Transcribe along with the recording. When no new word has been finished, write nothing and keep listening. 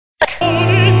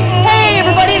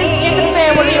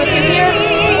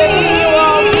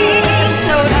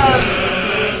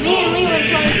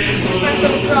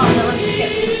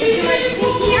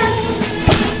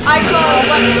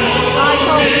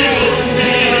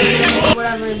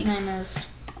His name is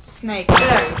Snake.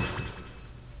 There.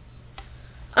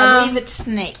 I believe it's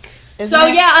Snake. So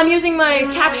yeah, I'm using my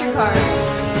capture card.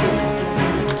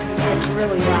 It's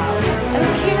really loud. I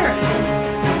don't care.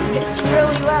 It's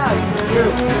really loud.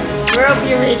 Group,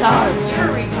 you retard. You're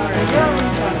a retard. You're a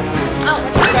retard. Oh,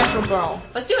 What's special brawl?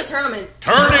 let's do a tournament.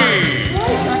 Tourney!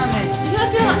 What tournament? You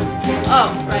gotta feel like.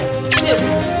 Oh, right. 2.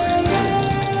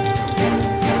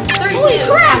 32. Holy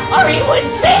crap! Are you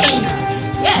insane?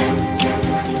 Yes.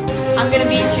 I'm gonna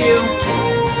beat you.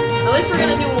 At least we're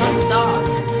gonna do 1 star.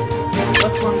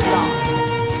 What's one song?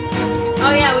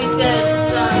 Oh yeah, we did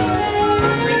some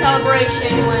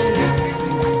recalibration when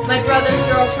my brother's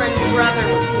girlfriend's brother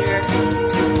was here.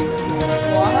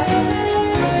 What?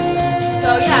 So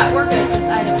yeah, we're good with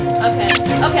items. Okay.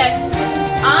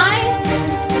 I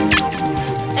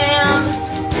am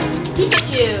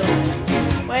Pikachu.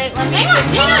 Wait, let me.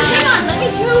 Hang on. Let me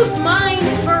choose mine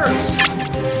first.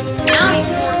 Now you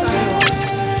can work on yours.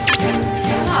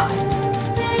 God.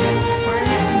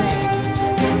 Where's Snake?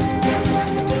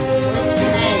 Where's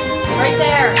Snake? Right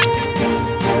there.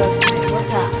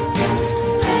 What's that?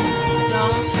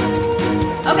 Don't.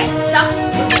 Okay, stop.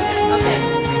 Okay.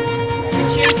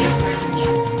 Choose each match.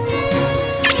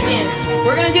 Begin.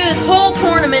 We're gonna do this whole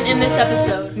tournament in this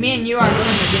episode. Me and you are going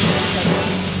against each other.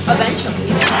 Eventually.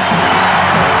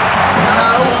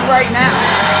 No, right now.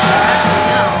 Actually,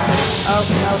 no. Oh,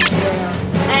 no,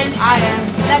 yeah. And I am.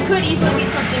 that could easily be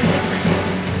something different.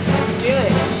 Do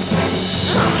it.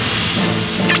 No.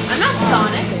 I'm not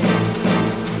Sonic.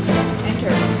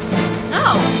 Enter.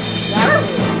 No.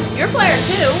 You're a player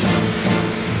too.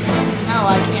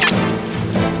 No, I can't.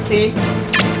 See?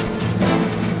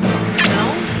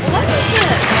 No? Well, what is it?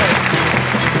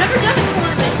 I've never done a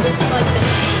tournament like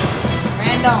this.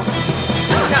 Random.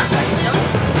 No, not random.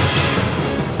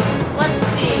 Let's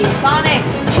see. Sonic.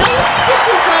 You know, let's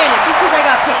Disney Planet, just because I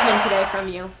got Pikmin today from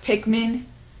you. Pikmin.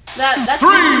 That's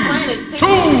 3, Disney Planet. It's 2,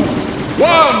 Pikmin.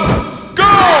 1,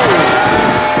 go!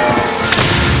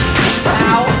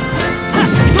 Ow.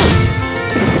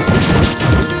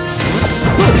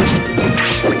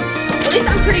 At least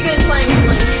I'm pretty good at playing with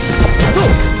Link.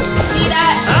 See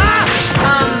that?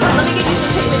 Let me give you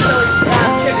some Pikmin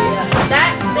trivia.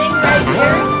 That thing right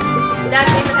here, that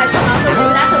thing that has the mouth like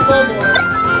this, that's a Bulbor.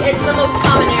 It's the most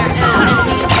common enemy.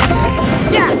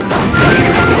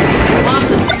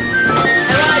 Awesome.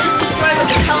 And what I just destroyed was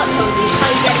a pellet posy. How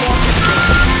you get more?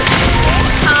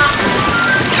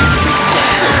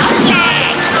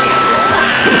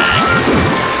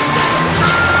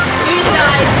 You just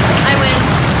died. I win.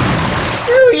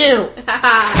 Screw you.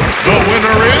 The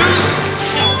winner is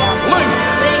Link!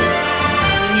 Link.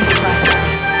 We need to practice.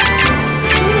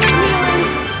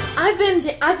 Leland,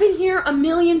 I've been here a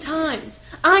million times.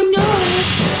 I know,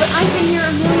 but I've been here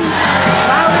a million times.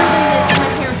 Louder than this, and my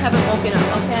parents haven't woken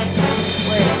up, okay?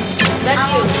 Wait. That's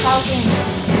you. I'm talking.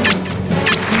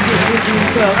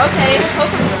 Okay, it's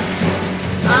Pokemon.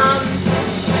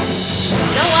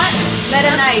 You know what?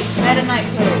 Meta Knight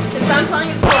code. Since I'm playing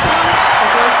as Pokemon,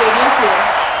 I'm going to Stadium 2.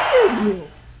 Screw you.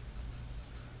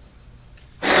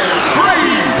 3,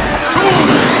 2,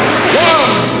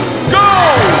 1, go!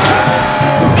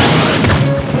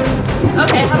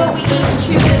 Okay, how about we each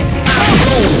choose this? How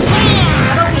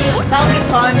about we each Falcon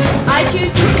Punch. I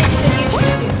choose 2 stages and you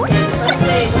choose 2 stages. Let's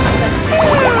say that's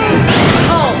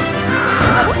oh.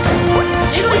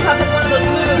 Jigglypuff is one of those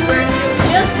moves where if you do it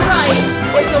just right,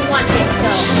 it's a 1-hit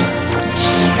kill.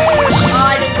 Oh,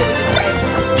 I didn't do it just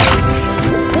right.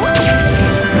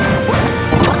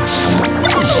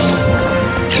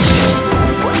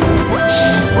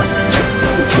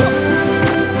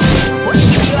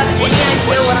 You have any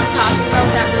idea what I'm talking about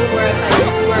with that move where if I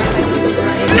do it just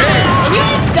right? And you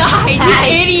just died, you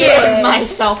idiot!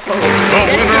 Myself over. The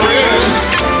winner is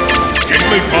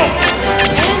Jigglypuff!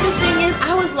 And the thing is,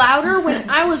 I was louder when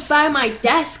I was by my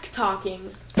desk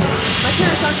talking. My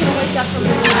parents aren't gonna wake up from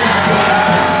their knees.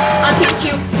 I'm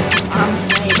Pikachu. I'm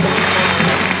Snake.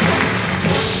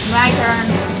 My turn.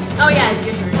 Oh yeah, it's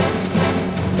your turn.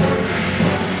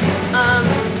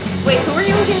 Wait, who are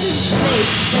you again? Snake.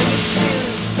 Then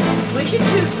we should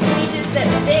choose stages that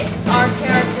fit our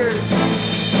character's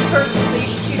person. So you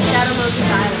should choose Shadow Moses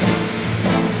Island.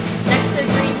 Next to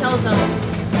Green Hill Zone.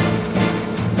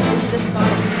 Which is at the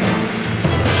bottom.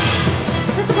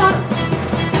 It's at the bottom.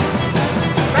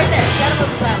 Right there, Shadow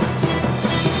Moses Island.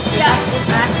 Yeah.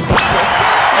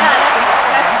 Yeah,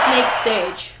 that's Snake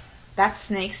stage. That's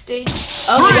Snake stage?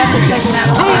 Oh, we got to check that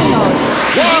one.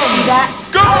 One, See that?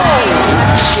 go!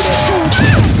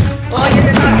 Well, you're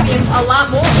gonna have to be a lot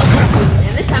more.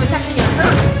 And this time it's actually gonna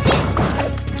hurt.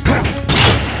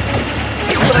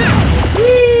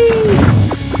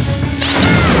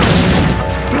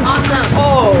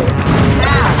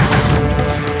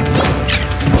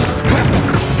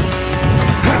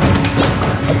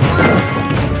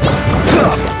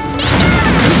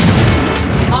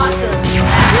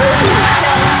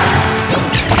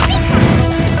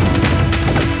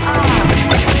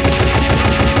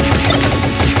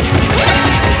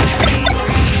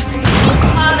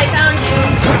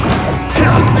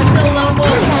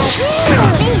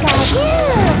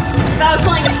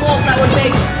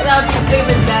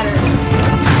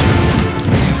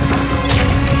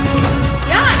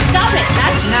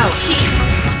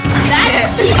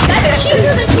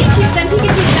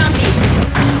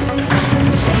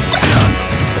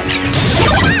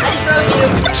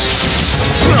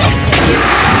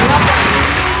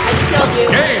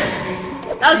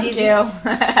 That was Me easy. too.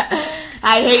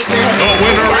 I hate The this.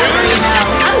 winner is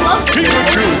I love this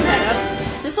Pikachu. setup.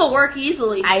 This will work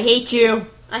easily. I hate you.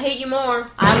 I hate you more.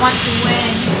 I want to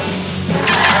win.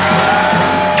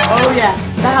 Oh yeah,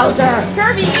 Bowser.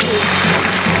 Kirby!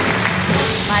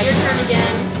 My Your turn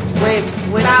again. Wait,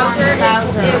 which Bowser one? is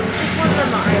Bowser. just one of the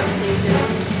Mario stages.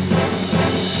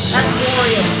 That's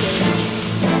Wario stage.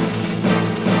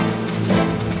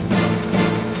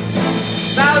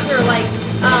 Bowser, like,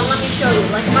 let me show you,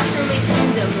 like Mushrooming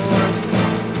Kingdom or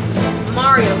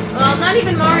Mario. Well, not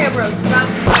even Mario Bros. Because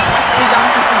Bowser's not. The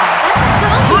Donkey Kong. That's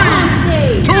Donkey Kong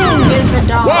stage. Here's the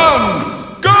dog. 1,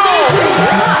 go! Stage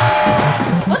sucks.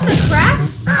 What the crap?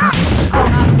 Oh,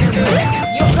 not Kirby.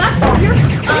 Yo, that's because you're,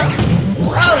 Kirby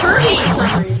for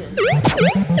some reason.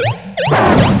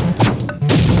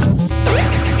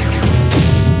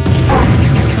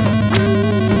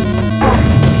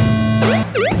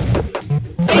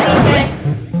 Hey, DK.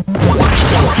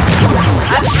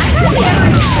 I've hardly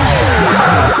ever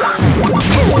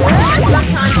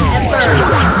first time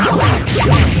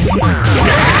ever.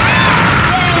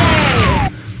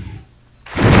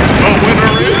 The winner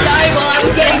is Died while I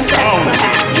was getting Bowser.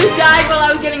 You died while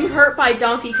I was getting hurt by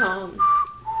Donkey Kong.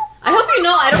 I hope you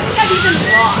know, I don't think I've even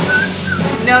lost.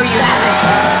 No, you haven't.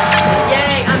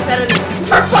 Yay, I'm better than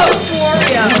Proposed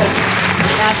Wario.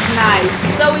 That's nice.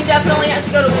 So we definitely have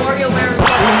to go to WarioWare and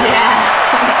Yeah.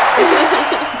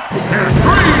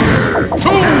 3, 2,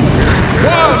 1,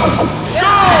 go!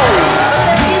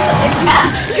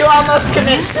 You almost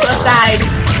commit suicide.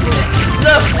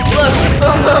 Look, look,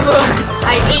 boom, boom, boom.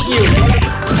 I hate you.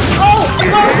 Oh,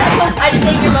 your motorcycle! I just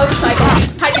ate your motorcycle.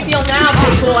 How do you feel now,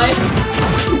 big boy?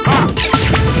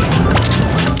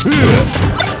 You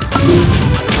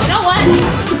know what?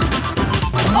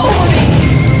 Over me!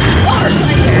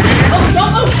 Motorcycle! Oh,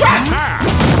 don't move, crap!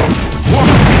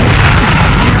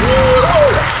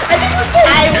 I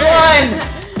won.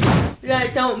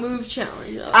 That don't move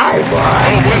challenge. I The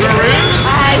won. winner is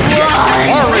I won.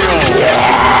 Mario.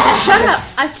 Yes. Shut up!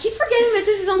 I keep forgetting that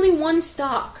this is only one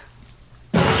stock.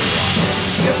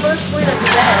 Your first win of the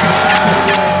day.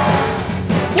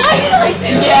 Why did I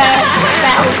do Yes, that?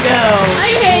 Falco.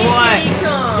 I hate What? Diddy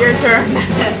Kong. Your turn.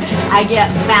 I get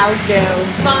Falco.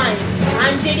 Fine.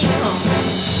 I'm Diddy Kong.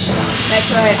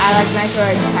 Metroid. I like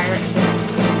Metroid pirate ship.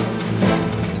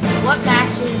 What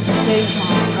matches Diddy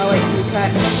Kong? Oh wait, you cut.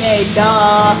 Okay,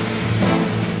 duh.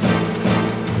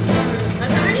 Are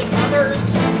there any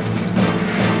others?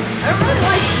 I don't really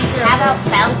like either. How about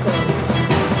Falco?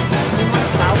 You want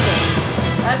Falco?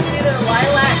 That's either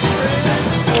Lilac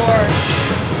Cruise or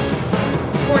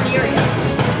Corneria.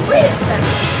 Wait a second.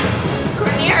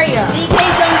 Corneria.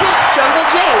 DK Jungle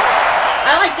Japes.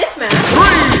 I like this map. 3,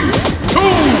 2,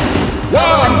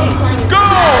 1, go!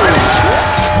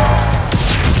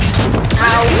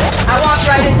 Ow. I walked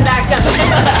right into that gun.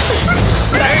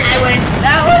 I win.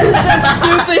 That was The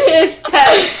stupidest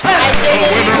test. I didn't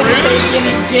The even winner take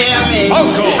any damage.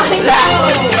 Also. That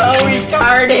was so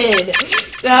retarded.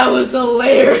 That was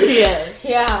hilarious.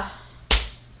 Yeah.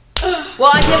 Well,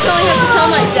 I definitely have to tell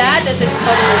my dad that this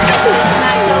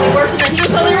match totally works, and then he was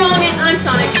totally wrong, and I'm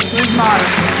Sonic. Who's Marv?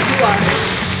 You are.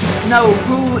 No,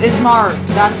 who is Marv?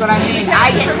 That's what I mean. I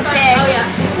get to pick. Oh yeah,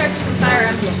 he's character from Fire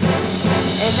Emblem.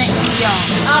 Isn't he young?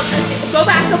 Go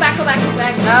back.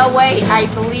 No, wait. I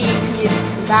believe he is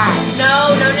back.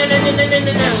 No.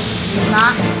 He's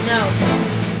not? No.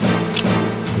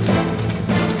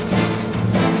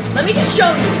 Let me just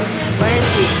show you. Where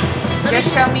is he? Let me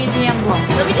Just show me the emblem.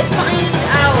 Let me just find it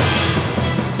out.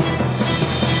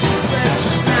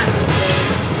 Which map is this?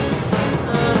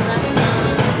 That's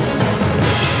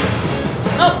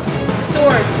oh, the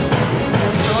sword. The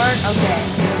sword? Okay.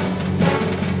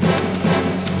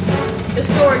 The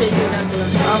sword is his emblem.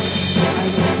 Oh, I just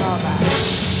saw that.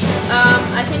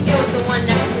 I think it was the one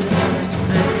next to the summit.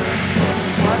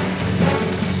 What?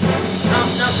 Oh,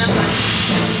 no, never mind.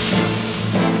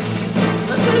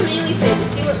 Let's go to melee stages,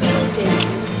 see what melee stages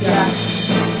is. Yeah.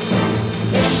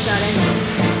 If he's not in.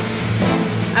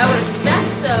 I would expect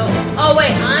so. Oh,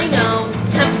 wait, I know.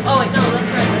 Oh, wait, no,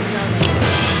 that's right, that's not it.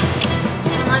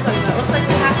 What am I talking about? Looks like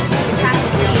we have to do the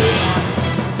castle stage.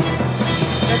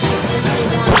 That's the only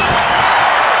one.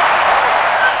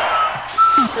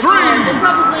 3,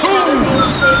 2,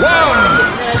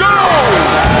 1, go!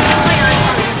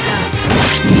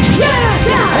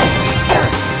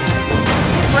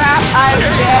 Crap, I'm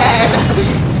dead.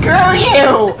 Screw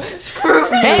you. Screw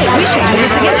me. Hey, we should do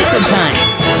this again sometime.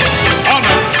 On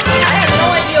it. I have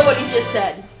no idea what he just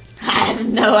said. I have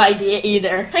no idea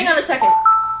either. Hang on a second.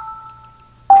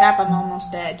 Crap, I'm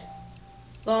almost dead.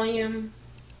 Volume.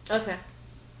 Okay.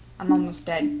 I'm almost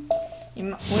dead. We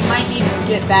might need to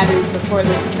get batteries before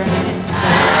this tournament. So.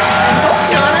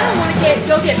 No, I don't want to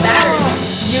go get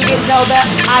batteries. You get Zelda,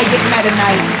 I get Meta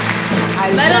Knight.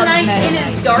 Meta Knight in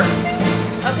his dark suit?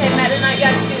 Okay, Meta Knight, you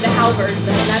have to do the halberd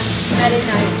then. That's Meta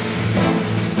Knight's.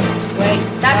 Wait.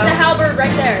 That's the halberd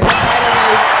right there. That's Meta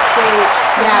Knight's stage.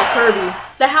 Yeah, Kirby.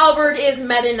 The halberd is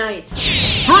Meta Knight's.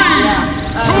 3, 2,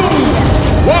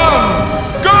 1,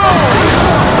 go!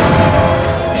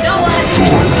 You know what?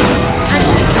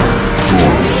 Actually,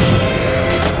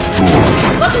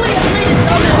 luckily I played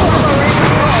Zelda as a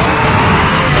random brawl.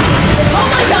 Oh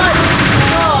my god!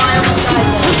 Oh, I almost died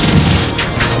there.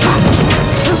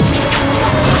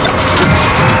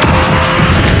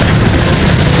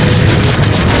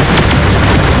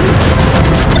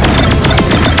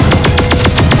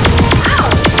 Ow!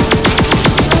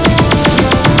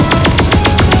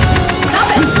 Stop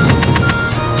it!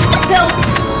 Pill!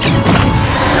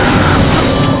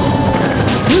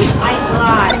 I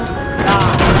fly.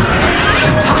 God.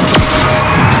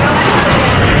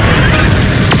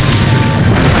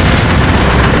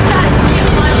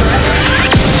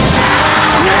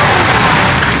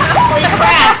 Holy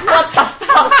crap! What the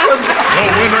fuck was that? The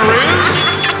winner is...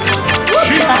 What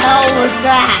the hell was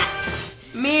that?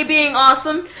 Me being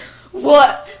awesome.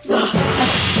 What the?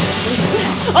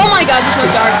 Oh my god, just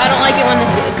went dark. I don't like it when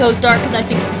this goes dark because I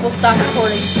think we'll stop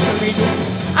recording for some reason.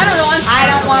 I don't know. I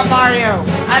don't want Mario.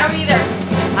 I don't either.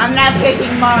 I'm not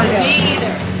picking Mario. Me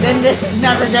either. Then this is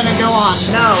never gonna go on.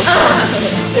 No.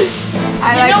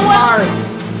 I You like know what? Marv.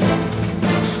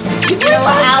 You You know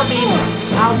what? I'll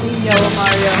be yellow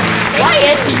Mario. Why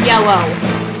is he yellow?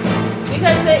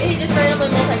 Because he just randomly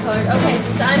multicolored. Okay,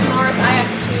 since I'm Marth, I have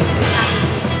to choose who happens to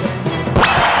be here.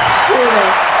 Screw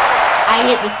this. I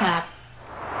hate this map.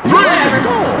 3, 2,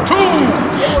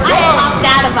 I popped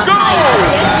out of a pipe.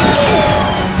 Yes, you did.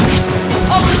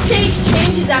 Oh, the stage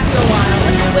changes after a while.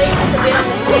 If you wait just a bit on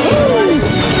the stage, it'll actually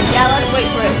change. Yeah, let's wait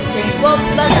for it to change. Well,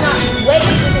 let's not wait.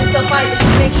 We can still fight. Let's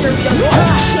make sure we don't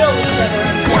kill each other.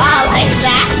 Wow, like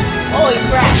that? Holy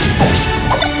crap.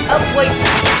 Oh, wait.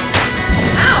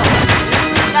 Ow!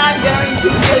 I'm going to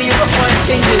kill you before it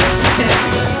changes.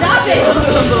 Stop it!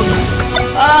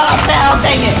 Oh, hell,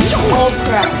 dang it. Oh,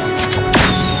 crap.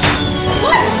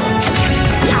 What?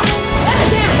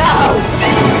 Damn it! No.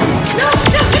 No!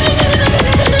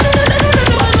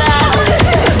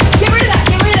 Get rid of that!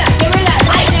 Get rid of that! Get rid of that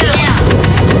right now!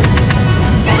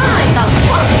 What the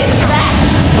fuck is that?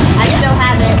 I still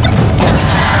have it.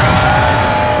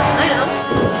 I know.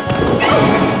 Oh,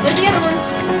 there's the other one.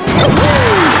 There we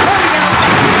go.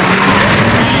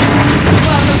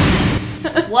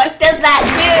 What does that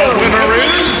do? winner It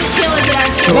is... takes the killer down,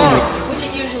 Marth. which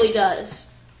it usually does.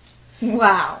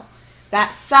 Wow.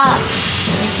 That sucks.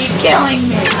 You keep killing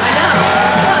me. I know.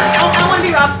 It's fun. Oh, I want to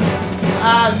be Rob.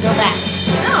 Go back.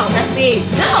 No. Press B.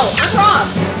 No, I'm Rob.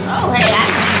 Oh, hey,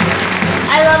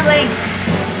 I love Link.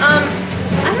 I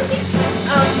don't think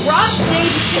Rob's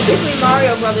stage is typically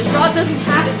Mario Brothers. Rob doesn't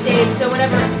have a stage, so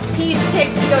whenever he's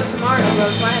picked, he goes to Mario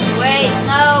Bros. So I have to Wait.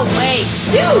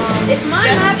 dude, it's my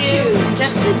map choose.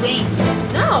 Just do Link.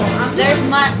 No, There's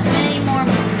many more.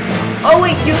 Oh,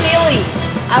 wait, do Melee.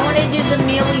 I want to do the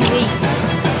Melee Links.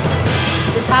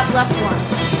 The top left one.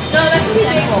 no, that's too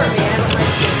big Temple. for me. I don't like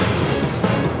this.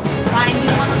 Find you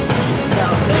one of the links,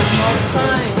 though. There's no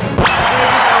Fine.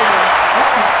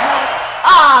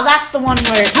 Oh, that's the one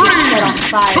where it gets set on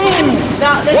fire. 2,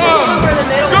 No, this is the one where the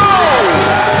middle go!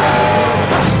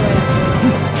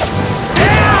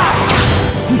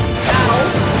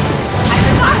 I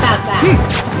forgot about that.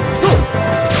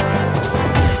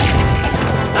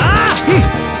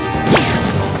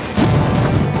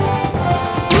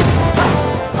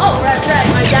 Oh, right.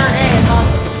 My down A is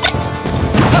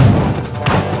awesome.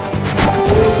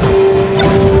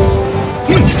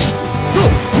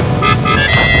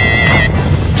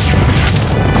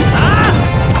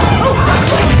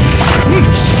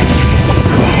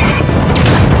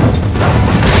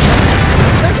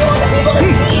 Don't you want the people to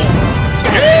see?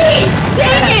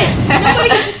 Dang it!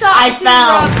 Nobody gets to I see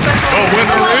fell. Rob's special. The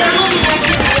winner Oh, well, there is- will be next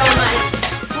video on my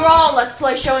Brawl Let's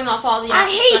Play showing off all the I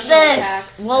hate special this.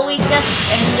 attacks. Will we just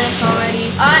end this already?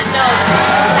 No.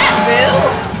 Is that Boo?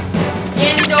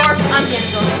 Ganondorf. I'm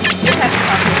Ganondorf. You're Pepper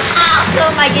Puppy.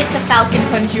 Awesome, I get to Falcon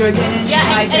Punch you again and Yeah, it's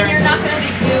my and turn. you're not gonna be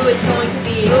Boo. It's going to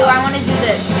be. Boo, I want to do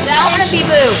this. That I want to is- be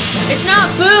Boo. It's not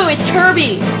Boo. It's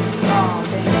Kirby. Oh,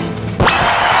 dang it.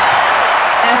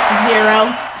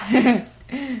 F-Zero.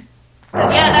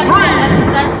 Yeah, that's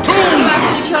you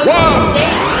actually chose which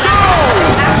stage.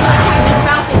 Actually, Captain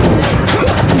Falcon's thing.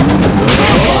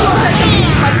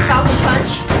 Just like Falcon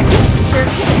Punch. Sure.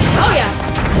 Oh yeah.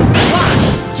 Watch.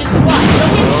 Just watch.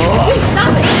 Don't get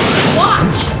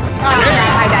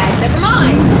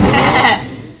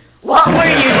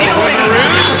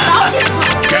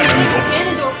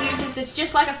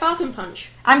just like a falcon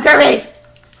punch. I'm Kirby. Fine,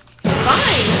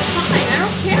 it's fine. I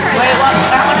don't care. Wait, what?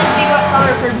 I want to see what color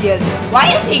Kirby is.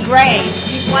 Why is he gray?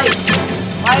 He's white.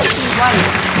 Why is he white?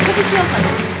 Because he feels like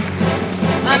it.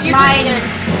 It's you're mine.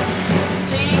 Kirby.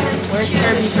 So you need to Where's choose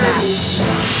Kirby's map?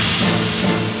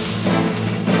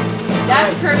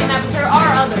 That's Kirby map, but there are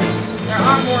others. There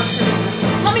are more Kirby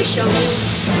maps. Let me show you.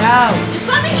 No. Just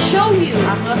let me show you.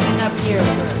 I'm looking up here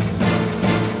first.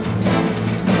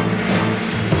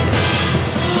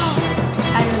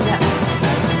 I know that.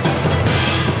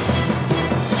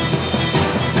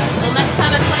 Well, next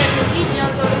time I play as Luigi,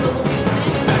 I'll go to the Luigi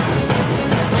Mansion.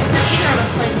 Next time either of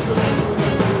us plays as Luigi, we'll go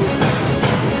to the Luigi Mansion.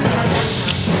 How's that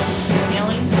sound?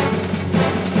 Really?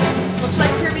 Looks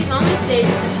like Kirby's only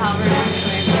stages in Power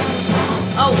Rangers.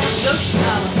 Oh, Yoshi.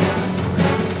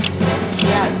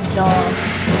 Yeah, dog.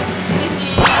 Excuse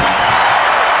me.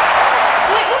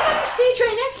 Wait, what about the stage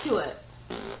right next to it?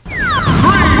 3,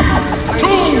 2,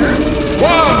 1,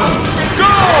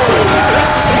 go!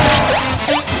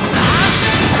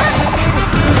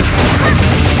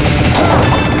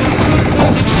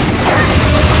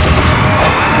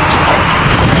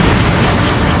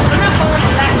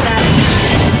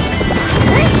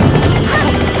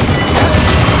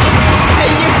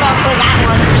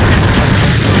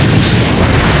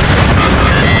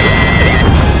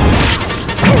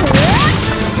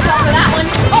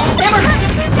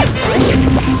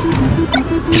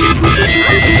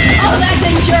 Oh, that's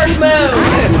a jerk move!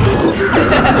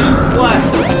 What?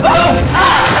 Oh!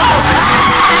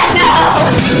 No!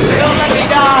 Don't let me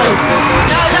go!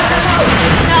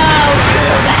 No!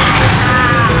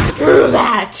 Screw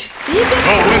that! The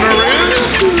winner is...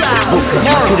 Too loud.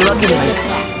 No.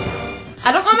 I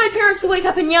don't want my parents to wake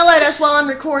up and yell at us while I'm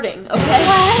recording, okay?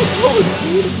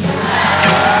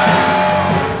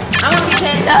 I want to get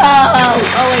hit. No!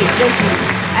 Oh wait, Yoshi.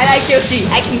 I like Yoshi.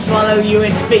 I can swallow you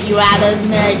and spit you out as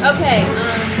an egg. Okay,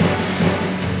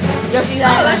 Yoshi's oh,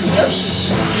 Island. that's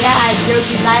Yoshi. Yeah, it's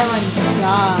Yoshi's Island.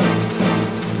 Duh.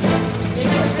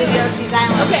 It's Yoshi's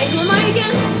Island. Okay, who am I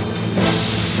again?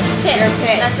 Pit. You're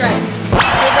Pit. That's right.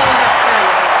 He's going that sky.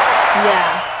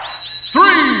 Yeah.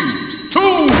 3, 2,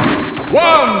 1,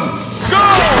 go!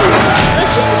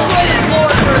 Let's just destroy the floor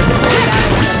first before we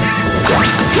battle each other.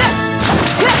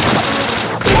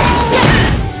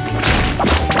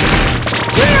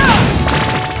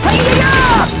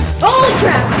 Holy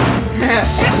crap!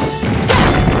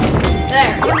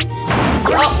 There. Oh,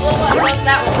 look,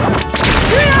 that one.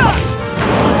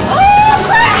 Oh,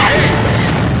 crap!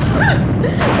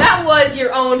 That was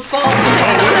your own fault.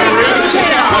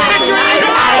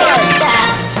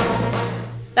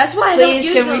 That's why I don't Please,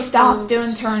 use can we those stop moves.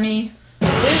 doing tourney? We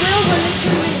will when this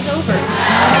tournament is over.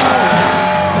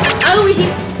 I'm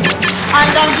Luigi. I'm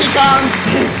Donkey Kong.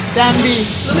 Down B.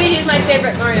 Luigi is my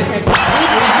favorite Mario character.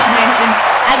 Luigi's Mansion.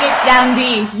 I get down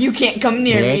B. You can't come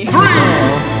near me. 3, 2, 1,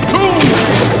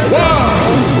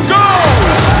 go!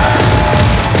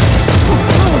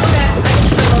 Okay, I can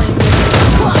destroy the lanes.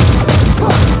 Come on.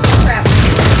 Crap.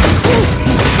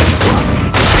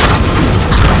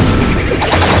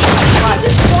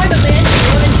 Destroy the mansion.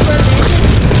 You want to destroy the mansion?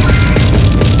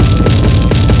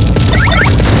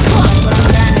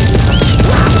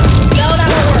 No, that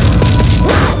won't work.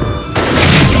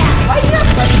 Why do you have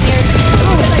bunny ears?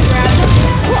 Because I grabbed him.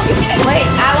 Wait,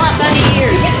 I want bunny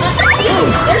ears.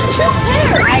 Dude, there's two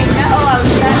pairs. I know, I was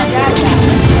trying to grab that.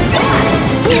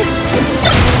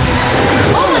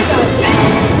 Oh my god.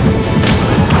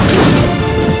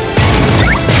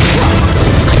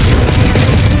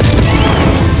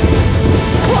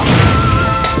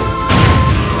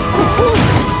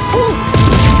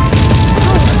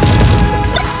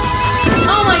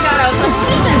 Oh my god, I was supposed to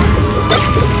do that.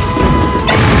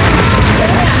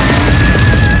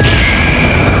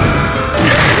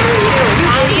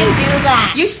 How do you do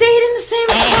that? You stayed in the same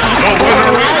spot. The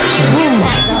winner How do you do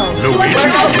that though?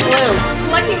 Collecting all Where's blue?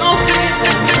 Collecting all three of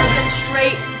them and then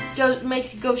straight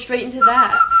makes it go straight into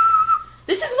that.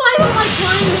 This is why I don't like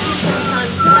playing with you sometimes,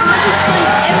 because I have to explain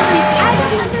everything I to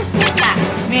don't you. understand that.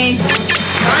 Me.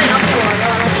 Fine, I'll do it. I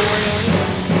don't have to worry about it.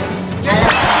 You're I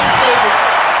taking two stages.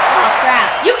 Oh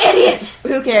crap. You idiot!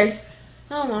 Who cares?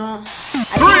 Oh well.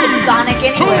 I think it's Sonic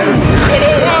anyways. It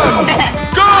is.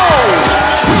 Go!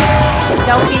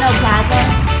 Delfino Plaza.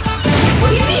 What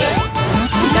do you mean?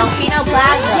 Delfino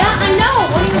Plaza. Yeah, I know.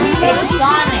 What do you mean? It's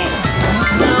Sonic.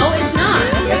 No, it's not.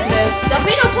 Yes, it is.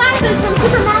 Delfino Plaza is from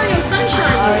Super Mario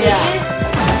Sunshine. Oh, you yeah. idiot.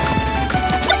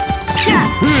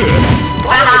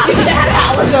 Wow.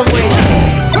 That was a waste.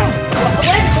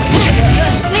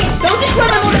 Hey, don't destroy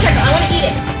my motorcycle. I want to eat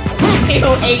it. You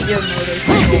ate your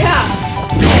motorcycle. Yeah.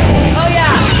 Oh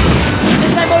yeah.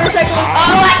 Because my motorcycle was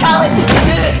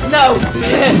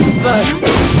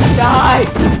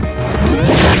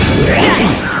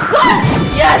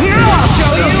Yes! Now I'll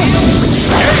show you.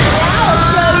 I'll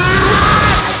show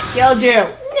you. Killed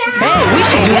you. Hey, we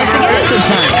should do this again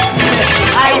sometime.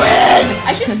 I win.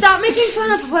 I should stop making fun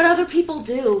of what other people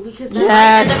do because then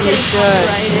Yes, I end up you getting should.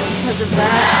 copyrighted because of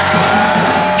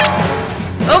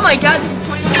that. Oh my god, this is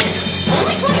 20 minutes.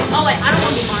 Only 20? Oh wait, I don't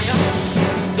want to be Mario.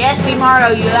 Yes, be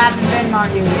Mario. You haven't been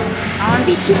Mario yet. I want to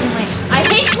be Toon Link. I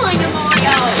hate playing a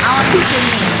Mario. I want to be Toon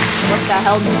Link. What the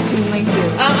hell does Toon Link do?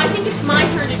 I think it's my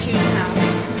turn to choose now.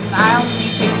 I only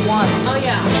pick one. Oh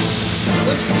yeah.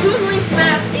 Which Toon Link's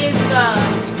map is the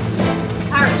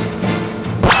pirate ship.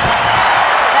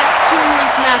 That's Toon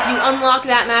Link's map. You unlock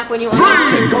that map when you unlock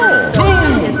 3, Toon Link. 2, So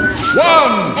it's his map.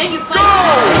 1. And you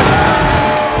fight.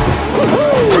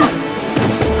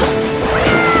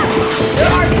 There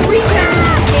are 3 characters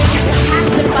in the game you have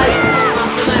to fight to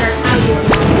unlock no matter how you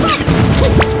unlock.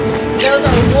 Those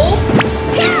are Wolf,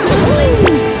 Toon Link,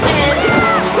 and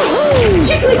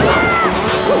Jigglypuff.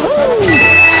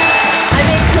 I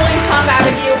made coins pop out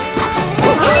of you.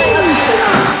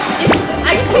 I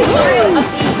just made Mario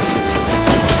upbeat.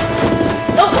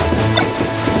 Oh!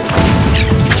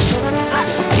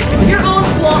 Your own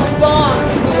bomb blew up.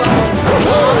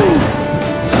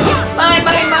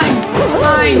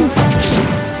 Mine.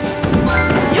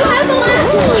 You had the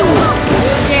last one. Who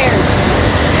cares?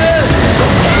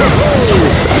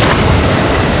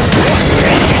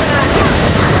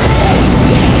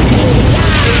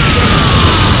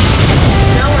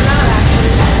 No, we're not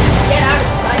actually. Get out of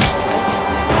the cycle.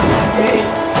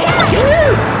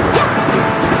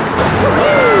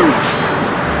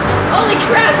 Holy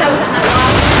crap, that was a high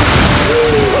loss.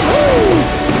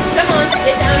 Come on,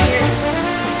 get down here.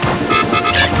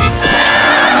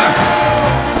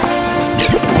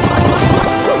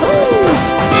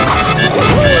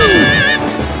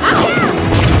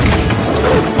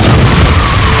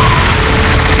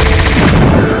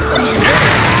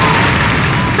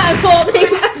 I'm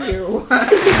holding you.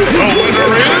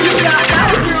 That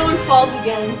was your own fault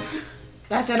again.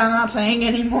 That's it. I'm not playing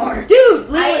anymore. Dude,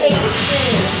 Leland.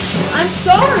 I'm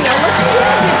sorry, I'll let you win a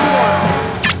bit more.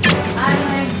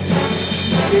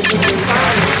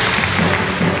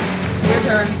 Your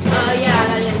turn. Yeah,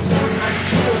 that is.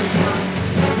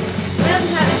 Who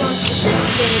doesn't have his own specific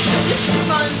stage, but just for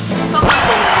fun, couple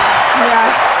stages.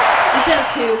 Yeah. Instead of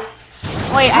 2.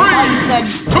 Wait, I thought you said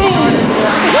 2,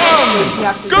 1, you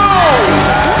have to go!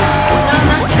 No,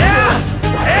 not this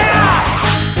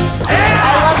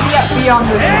I love the FB on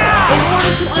this one. one. In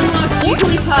order to unlock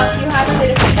Jigglypuff, you have to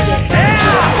hit a stick.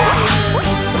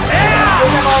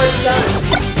 Which I've already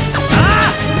done.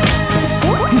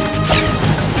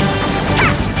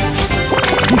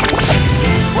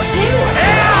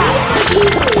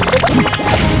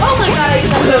 Oh my god, I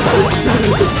used that move.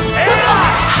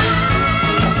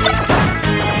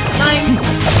 9.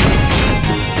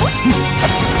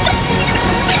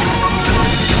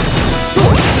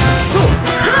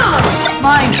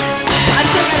 Mine. I'm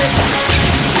so good at this.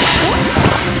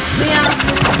 Yeah.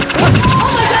 Oh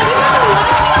my god, you have a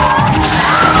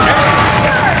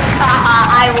Haha,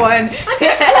 I won.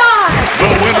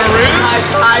 The winner is...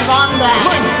 I'm on that.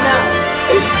 No.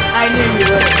 I knew you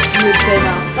would say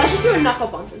no. Let's just do a knuckle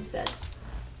bump instead.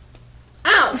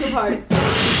 Ow, too hard. No.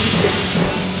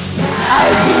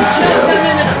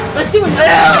 Let's do a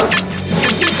knuckle punch.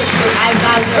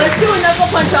 Let's do a knuckle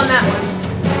punch on that one.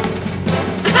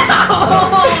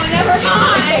 Oh, never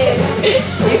mind.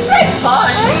 You said fun.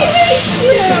 I hate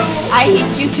you. I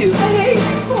hate you too. I hate you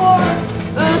more.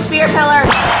 Ooh, spear pillar.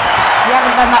 You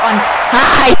haven't done that one.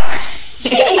 Hi.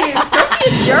 Jeez, don't be a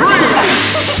jerk to me.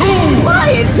 2, Why?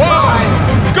 It's fun.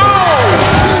 go!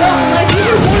 Like, these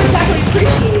are more exactly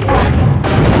appreciated.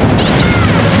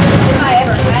 If I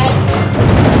ever had.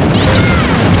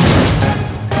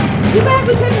 Too bad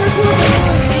we couldn't record the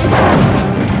whole adventures,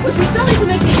 which we still need to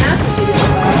make the announcement video.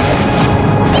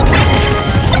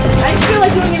 I just feel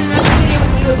like doing an announcement video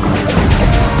with you.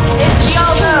 It's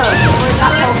Yoga.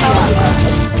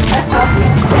 That's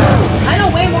Pokemon. I know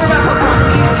way more about Pokemon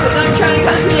than you.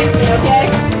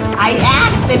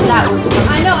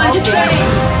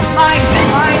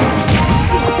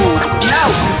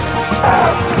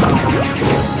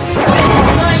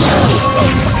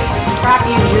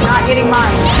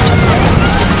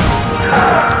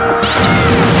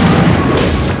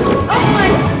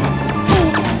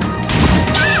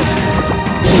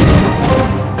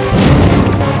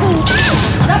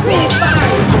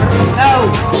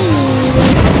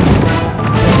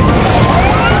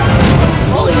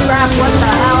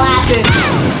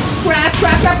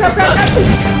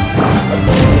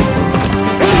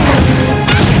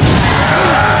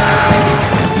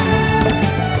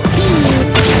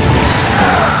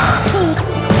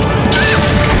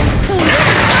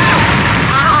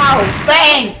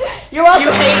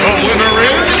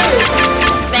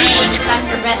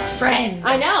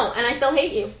 I'll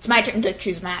hate you. It's my turn to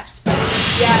choose maps.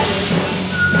 Yeah, it is.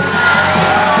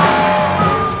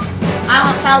 I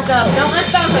want Falco. No, I'm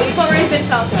Falco. You've already been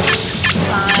Falco.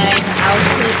 Fine, I'll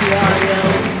pick Wario.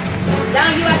 Now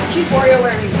you have to choose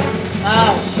WarioWare.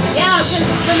 Oh. Yeah, because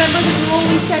remember the rule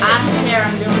we said? I don't care,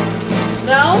 I'm doing it.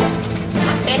 No?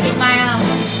 I'm picking my own.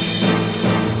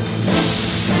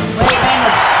 Wait,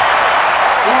 random.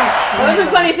 Yes. It would have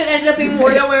been funny if it ended up being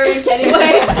WarioWare Inc.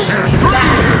 anyway. That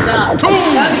would suck.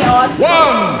 That'd be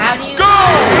awesome. How do you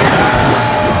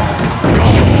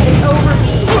It's over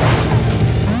me.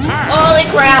 Holy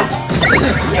crap!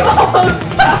 You almost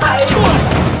died.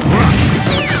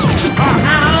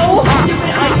 Ow!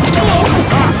 Stupid icicle.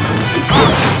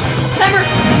 Timer.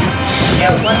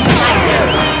 What did I do?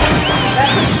 That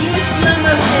puts you to slow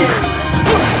motion.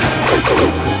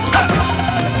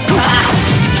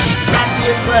 That's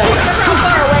useless. Except for how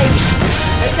far away.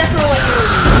 Except for like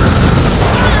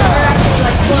you're actually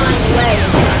like flying away.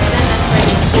 And then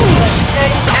like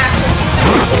then actually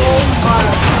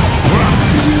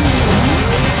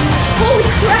holy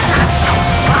crap!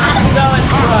 I'm going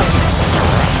slow.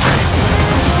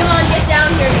 Come on, get down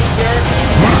here, you jerk.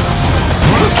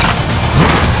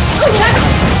 Oh, that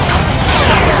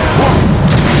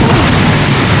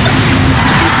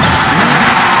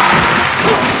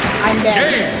I'm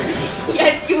dead.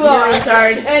 yes, you are. You're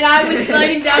retarded. And I was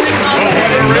sliding down in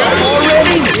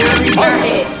Already? You're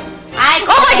retarded.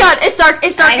 Oh my god, it's dark,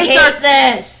 it's dark, I it's hate dark.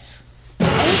 this. I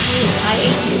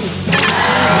hate you.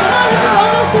 Come on, this is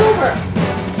almost over.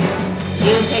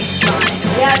 You pick Sonic.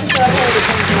 Yeah, just so I heard it.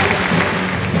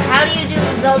 How do you do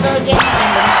Zelda again?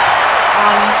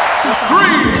 3,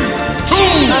 2,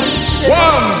 1,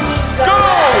 go!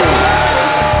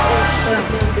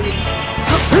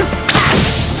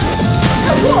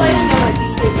 Oh, cool, I didn't know I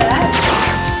did that.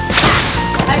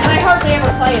 I hardly ever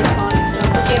play as Sonic, so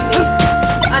forgive me.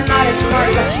 I'm not as smart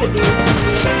as I should be.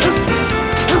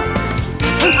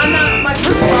 I'm not my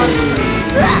first Sonic person.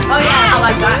 Oh yeah, Ow,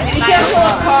 I got hit be by careful a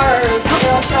of cars.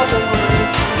 They'll show the one.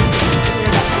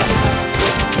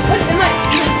 What's in my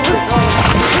inventory? Oh.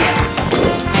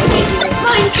 I hate you.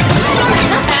 Mine!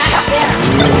 Not that! There!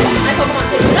 My Pokemon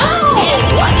did. No!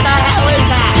 What the hell is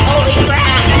that? Holy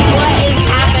crap! What is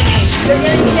happening? You're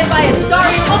getting hit by a star.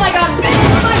 Oh my god!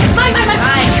 Mine!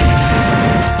 Fine.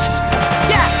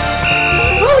 Yeah!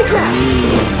 Holy crap!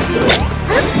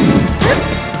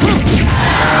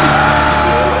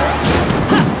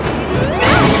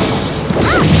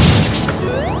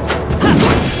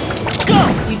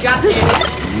 You dropped it.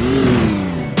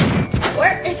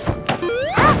 Where? Pick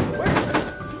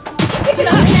it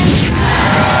up, man.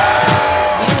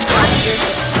 You dropped your.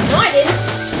 No, I didn't.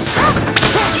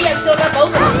 See, I've still got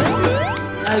both of them.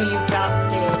 No, you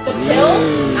dropped it. The pill?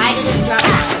 I didn't drop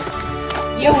it.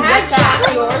 You had what's that?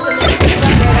 dropped yours and then you picked it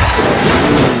up right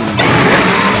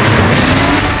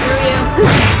Screw you.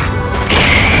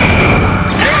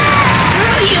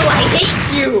 Screw you, I hate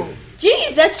you. after.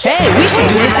 Jeez, that's just Hey, we should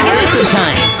do this again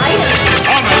sometime.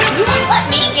 items. You won't let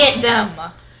me get them.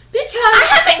 Because I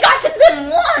haven't gotten them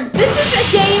once. this is a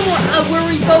game where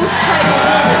we both try to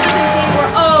win. This isn't a game where,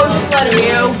 oh, just let him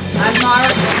You. go. I'm Mark.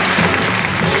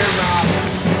 You're wrong.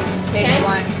 Pick Okay.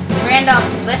 one. Random.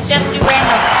 Let's just do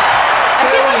random. I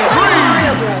feel like playing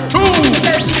Mario Bros. 2, 1,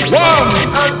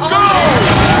 All the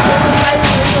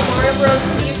original Mario Bros.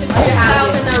 We used to do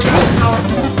files and they're really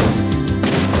powerful.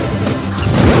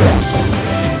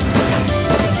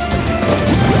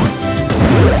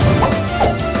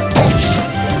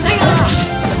 Hang on!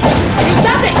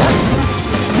 Stop it!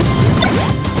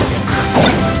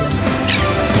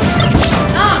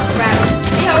 Ah, crap.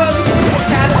 See how I was using the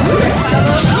crab and the red pile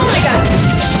of? Oh my god!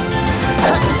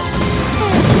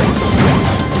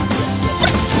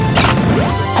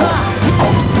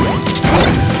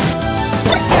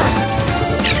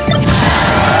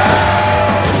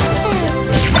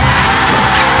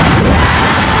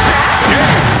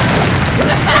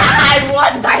 I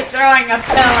won by throwing a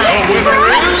pill at you.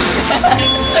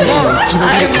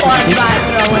 I won by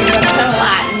throwing a pill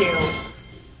at you.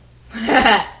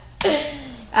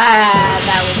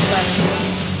 That was funny.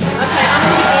 Okay, I'm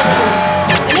gonna be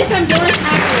animated. And this time don't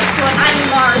attack me, so I'm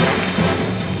Mark.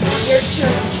 your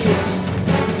turn to choose.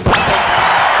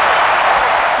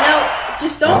 Now,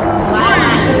 just don't lose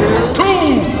time. 2,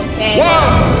 Okay. 1,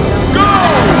 go!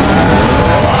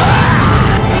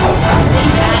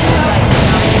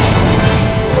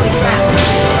 Holy crap.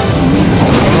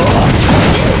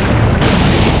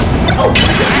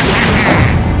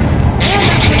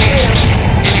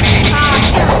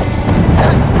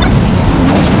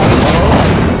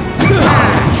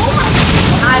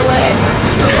 I win.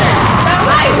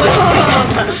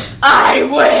 I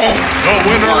win.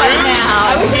 winner What is...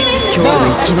 now? I wish they made this trophy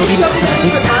that we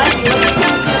remind you.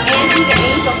 Angie the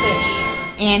Angelfish.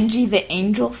 Angie the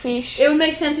Angelfish? It would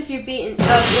make sense if you've beaten, if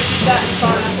you've gotten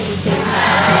far enough in the team.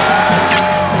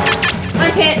 My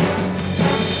pit.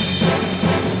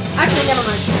 Actually, never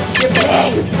mind. Your pit.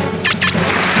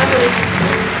 I'm really.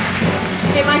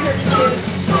 Okay, my turn to choose.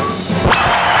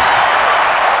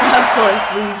 Of course,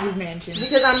 Luigi's Mansion.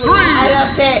 Because I'm 3, really. I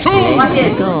love it. 2, Watch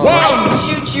this. 1,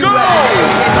 Shoot you go! right.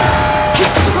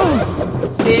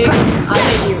 See? I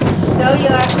hit you. No, you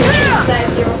actually that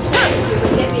 0%. You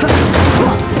would hit me.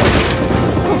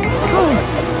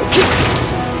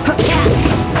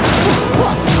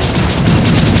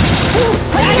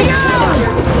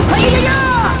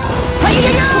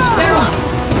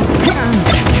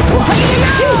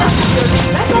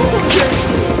 That's also weird.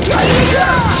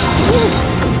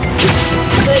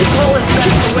 The goal is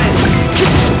just to win.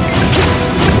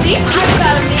 See, I've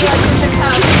got a me like this is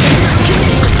how sure.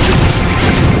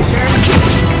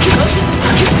 Most of the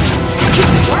time.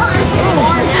 Words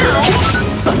more now.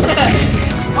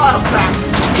 Oh crap.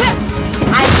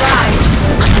 I tried.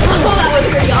 Oh, that was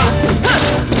pretty awesome.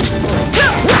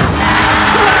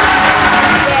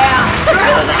 Yeah.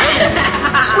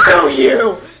 Screw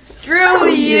you. Screw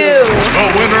you. The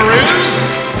winner is...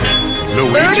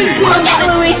 Luigi. Look at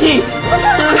Luigi.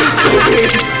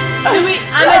 Louis,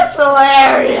 That's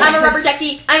hilarious. I'm a rubber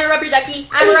ducky. I'm a rubber ducky.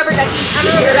 I'm a rubber ducky. I'm a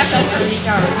rubber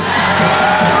ducky.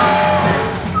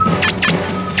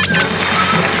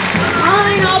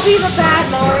 Fine, I'll be the bad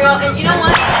Mario. And you know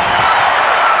what?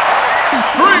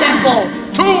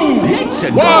 3,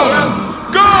 2, 1,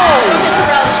 go! Don't get to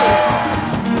relishing.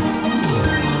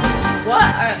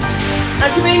 What?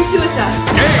 I'm committing suicide.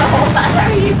 What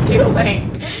are you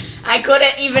doing? I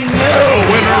couldn't even move. The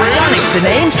winner is... Sonic's the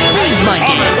name, speed's my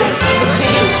game.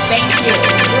 Thank you.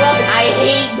 You're welcome. I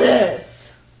hate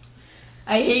this.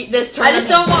 I hate this I tournament. just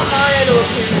don't want Mario to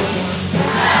appear anymore.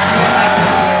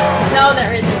 No,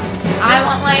 there isn't. I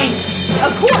want Lane.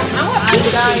 Of course, I want I'm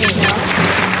Pikachu. dying.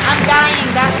 I'm dying.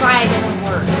 That's why it didn't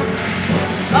work.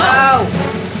 Oh.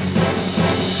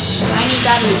 I need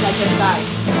batteries. I just died.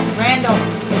 Randall,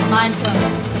 it's my turn.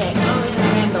 Okay.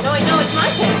 Randall. No, wait, no, it's my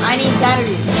pick. I need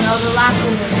batteries. No, the last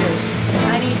one was yours.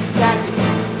 I need batteries.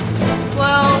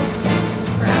 Well,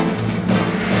 crap.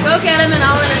 Go get him and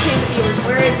I'll entertain the viewers.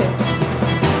 Where is it?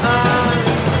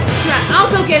 Crap.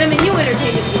 I'll go get him and you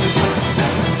entertain the viewers.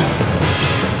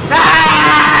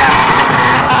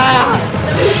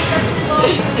 Somebody press the ball.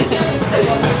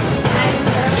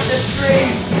 The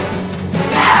scream.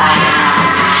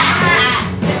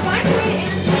 Just find a way to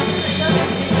entertain them that doesn't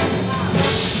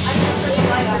I just really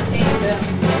like entertaining them.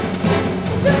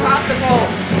 It's impossible.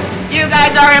 You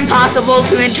guys are impossible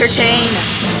to entertain.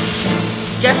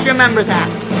 Just remember that.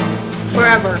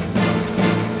 Forever.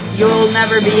 You'll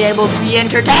never be able to be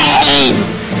entertained.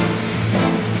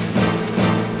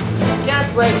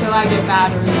 Just wait till I get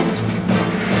batteries.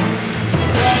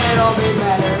 Then it'll be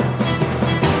better.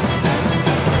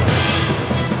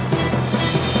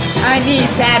 I need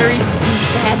batteries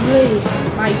badly.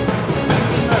 My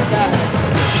not that.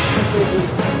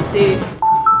 See.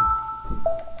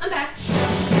 I'm back.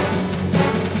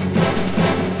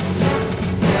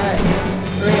 Good.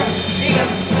 Hurry up. There you go.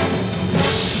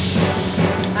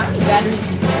 How many batteries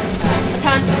do you guys have? A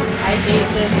ton. I hate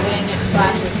this thing. It's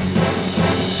flashing.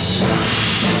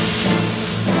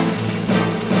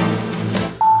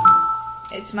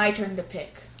 It's my turn to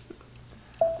pick.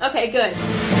 Okay, good.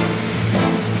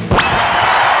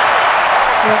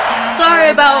 Sorry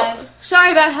about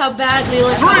how bad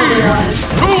Leland 3, 2, 1,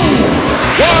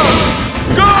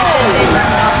 go!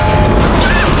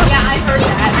 Yeah, I heard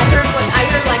that. I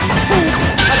heard like a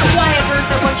quiet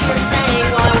version of what you were saying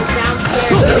while I was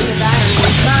downstairs with the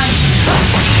battery.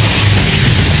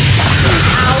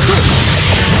 Ow.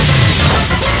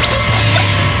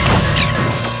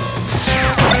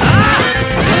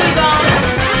 Billy Ball.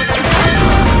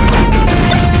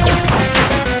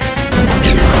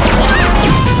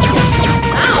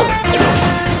 Ow!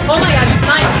 Oh my god,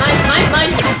 mine.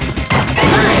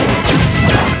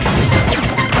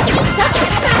 Stop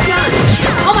shooting that gun!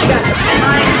 Oh my god!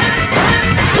 Mine!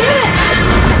 Damn it!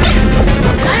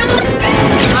 And I almost...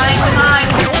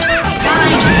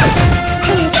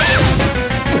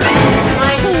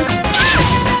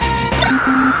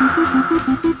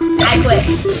 I quit.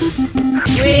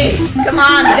 Wait, come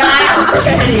on, die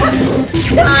already.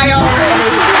 Die already.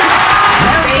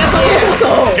 Thank you.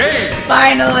 Game.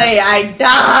 Finally, I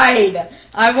died.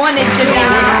 I wanted to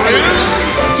die.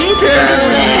 Jesus.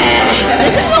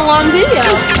 This is a long video.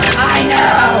 I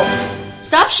know.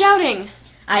 Stop shouting.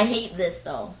 I hate this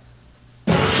though.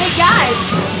 Hey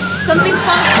guys, Something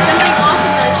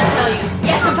awesome that I should tell you.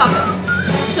 Yes, I'm Falco.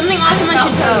 Something awesome I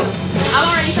should tell you. I'm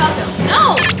already Falco.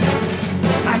 No!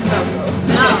 I'm Falco.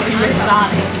 No, You're I'm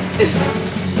Sonic.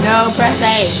 No, press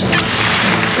A.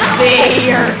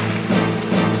 C or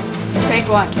pick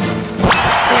one.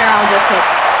 Here, I'll just pick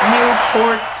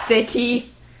Newport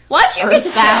City. What? You Or get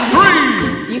to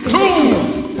Falcon. 3, You can 2,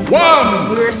 pick 1,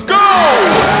 We were go!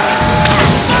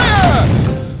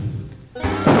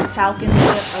 Falcon the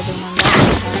other one.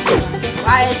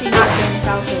 Why is he not doing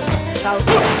Falcon?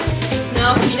 Falcon.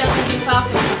 No, he doesn't do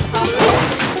Falco.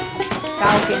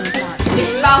 Falcon punch.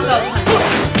 It's Falco Punch.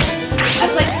 I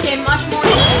played this game much more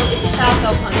than you. It's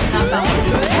Falco Punch, not Falco.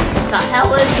 What the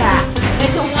hell is that?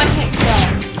 It's a one-hit kill.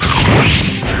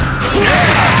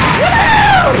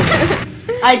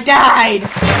 I died.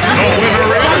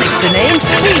 Sonic's the name,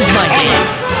 speed's my game.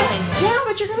 Yeah,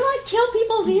 but you're gonna like kill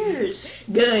people's ears.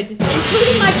 Good.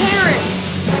 Including my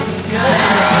parents.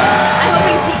 I'm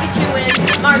hoping Pikachu wins.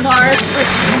 Marth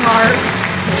versus Marth.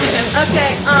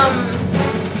 Okay, I'm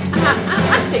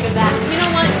sick of that. You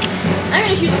know what? I'm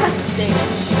gonna choose a custom stage.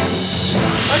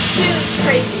 Let's choose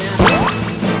Crazy Map.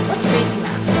 What's Crazy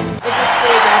Map? It's a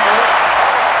stage I built.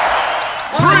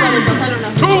 Well, my brother built, I don't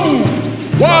know. 2,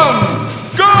 1,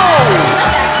 go!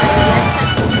 Not that crazy.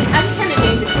 I just kind of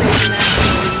named it Crazy Map.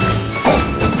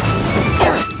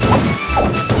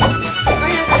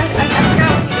 I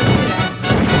forgot what he goes through that.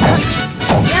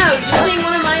 Yeah, you're seeing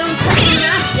one of my own custom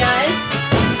maps, guys.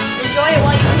 Enjoy it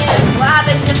while you can. What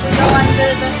happens if we go under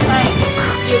the spike?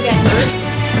 You'll get hurt.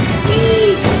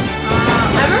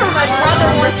 I remember my brother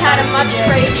once had a much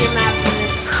crazier map than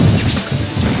this.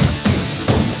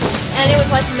 And it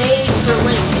was like made for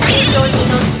Link. He would go into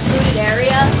his own secluded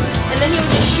area, and then he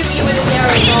would just shoot you with his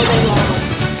arrows all day long.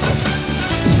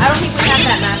 I don't think we have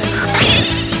that map anymore.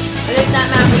 I think that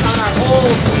map was on our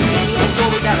old game before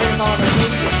we got rid of all of our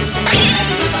game systems and we had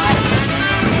to rebuy it.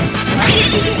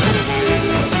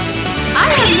 I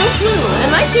have no clue.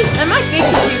 Am I big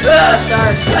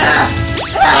dark?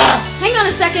 Hang on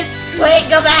a second. Wait,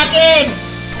 go back in.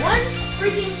 1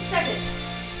 freaking second.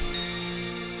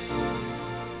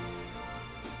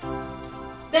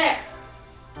 There.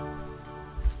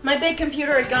 My big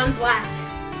computer had gone black.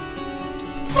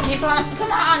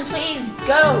 Come on, please,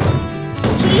 go.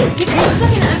 Jeez, give me a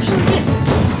second to actually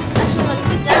like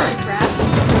sit down and crap.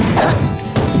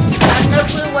 I have no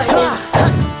clue what his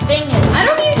thing is. I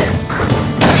don't either.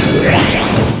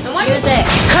 And why Use it. I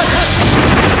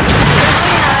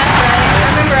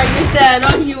remember I used that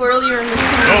on you earlier in this The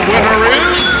time. winner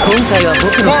is 今回は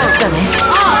僕の勝ちだね。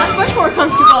 Oh, that's much more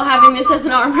comfortable having this as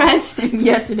an armrest.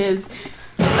 Yes, it is.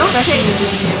 Okay.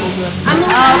 I'm the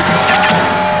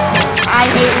I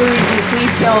hate Luigi.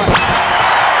 Please kill him.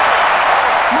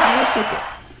 Mario took it.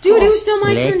 Dude, it was still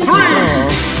my turn to 3, see.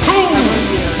 2,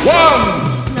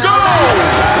 1, go!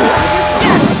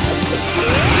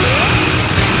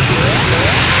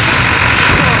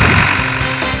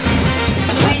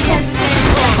 Luigi has the same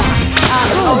song.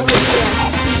 Over here.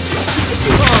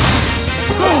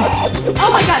 Oh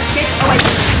my god, get away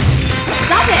from me.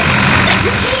 Stop it!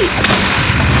 You cheat!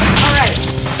 Alright.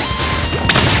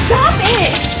 Stop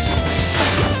it!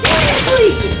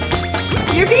 Seriously!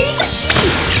 You're being a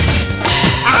cheat!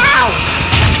 Ow!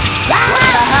 What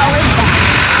the hell is that?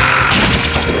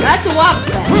 That's a wobble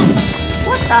pet.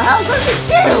 What the hell does it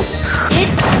do?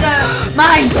 It's the...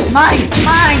 Mine! Mine!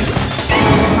 Mine!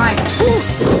 Mine!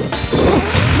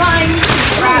 Mine!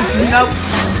 Nope.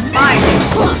 Mine!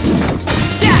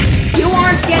 You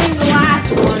aren't getting the last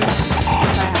one.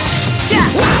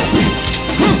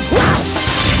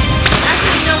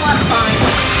 Actually, you know what? Fine.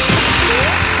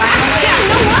 You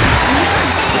know what?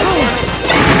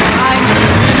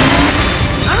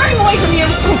 I'm running away from you.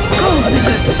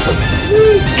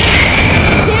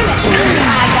 Damn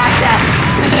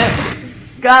it.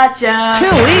 Gotcha!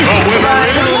 Too easy.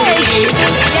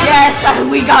 Yes,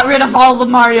 we got rid of all the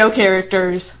Mario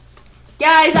characters.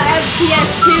 Guys, I have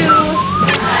PS2.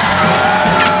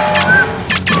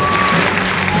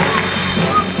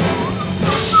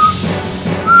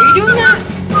 Are you doing that?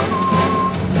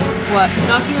 What?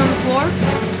 Knocking on the floor?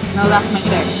 No, that's my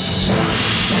chair.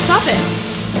 Stop it.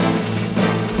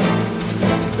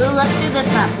 Ooh, let's do this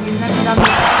map. We've never done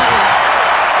this.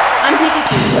 I'm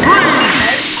Pikachu. 3,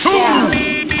 2,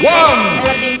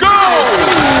 1, go!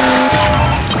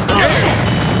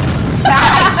 I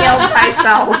killed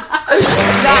myself.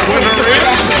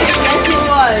 Yes, it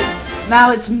was.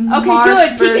 Now it's Marth Okay,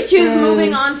 good. versus... Pikachu's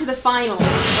moving on to the final.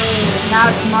 Now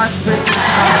it's Marth versus... Yeah,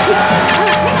 Pikachu.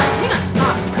 Hang on.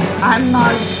 Oh, crap. I'm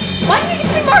Marth. Why do you get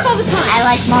to be Marth all the time? I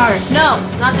like Marth. No,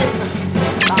 not this time.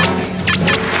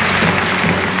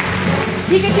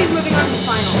 Pikachu's moving on to the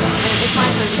final. And it's my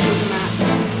turn to choose a map.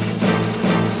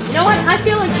 You know what? I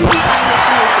feel like choosing Final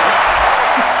Destination.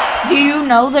 Do you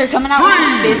know they're coming out with the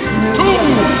 5th movie of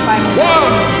the Final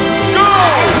Destination series?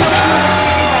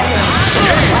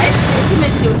 What? Just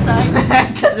commit suicide.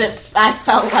 Because I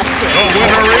felt like it. The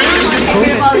winner is... Get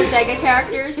rid of all the Sega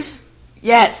characters.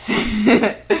 Yes.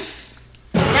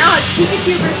 Now it's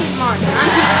Pikachu versus Marth. I'm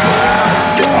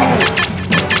Pikachu.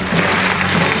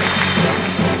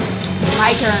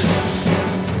 My turn.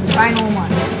 The final one.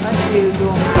 Let's do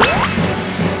dual map.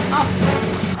 Oh.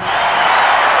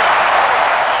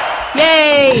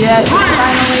 Yay! Yes, it's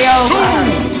finally over.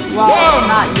 Well,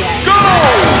 not yet. Go!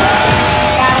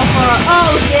 Battle for...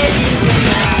 Oh, this is the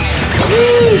map.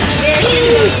 This is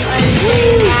the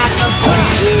insane map of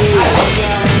points. I will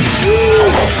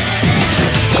go.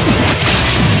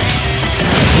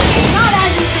 Not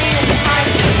as insane as a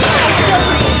pirate. It's still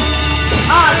pretty insane.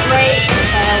 Oh, great.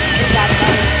 Is that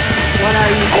better? What are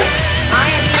you doing?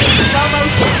 I am doing slow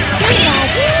motion.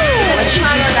 Let's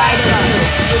timer backfire.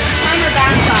 Timer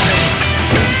backfire.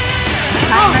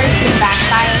 Timers can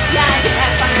backfire. Yeah, I can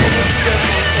backfire and this is good.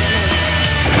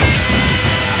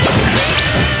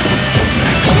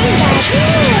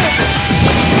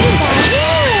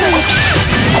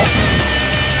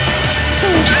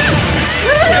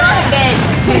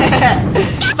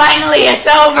 Finally, it's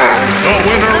over! The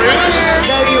winner is...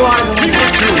 There you are, the winner.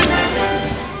 Pikachu!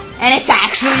 And it's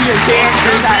actually your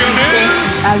character that you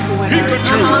picked as the winner.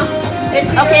 Pikachu!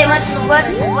 Okay, let's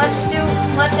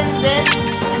end this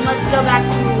and let's go back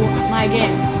to my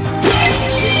game.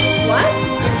 What?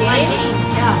 My game,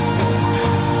 yeah.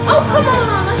 Oh, come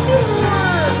on, let's do more.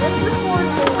 Let's record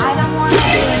more. I don't want to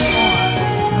do anymore.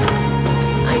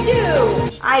 I do.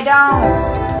 I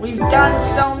don't. We've done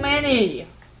so many.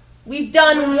 We've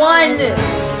done one.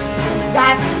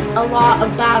 That's a lot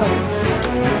of battles.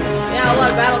 Yeah, a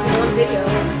lot of battles in one video.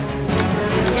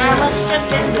 Yeah, let's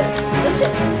just end this. Let's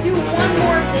just do one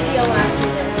more video after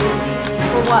this, please.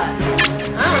 For what?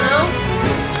 I don't know.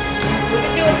 We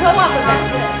could do a co-op event.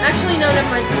 Actually, no, never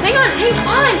mind. Hang on.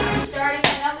 I'm starting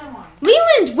another one.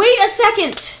 Leland, wait a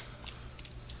second.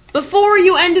 Before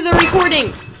you end the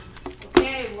recording.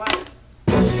 Okay, what?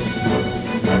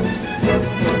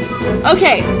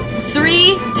 Okay,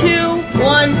 3, 2,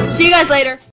 1. See you guys later.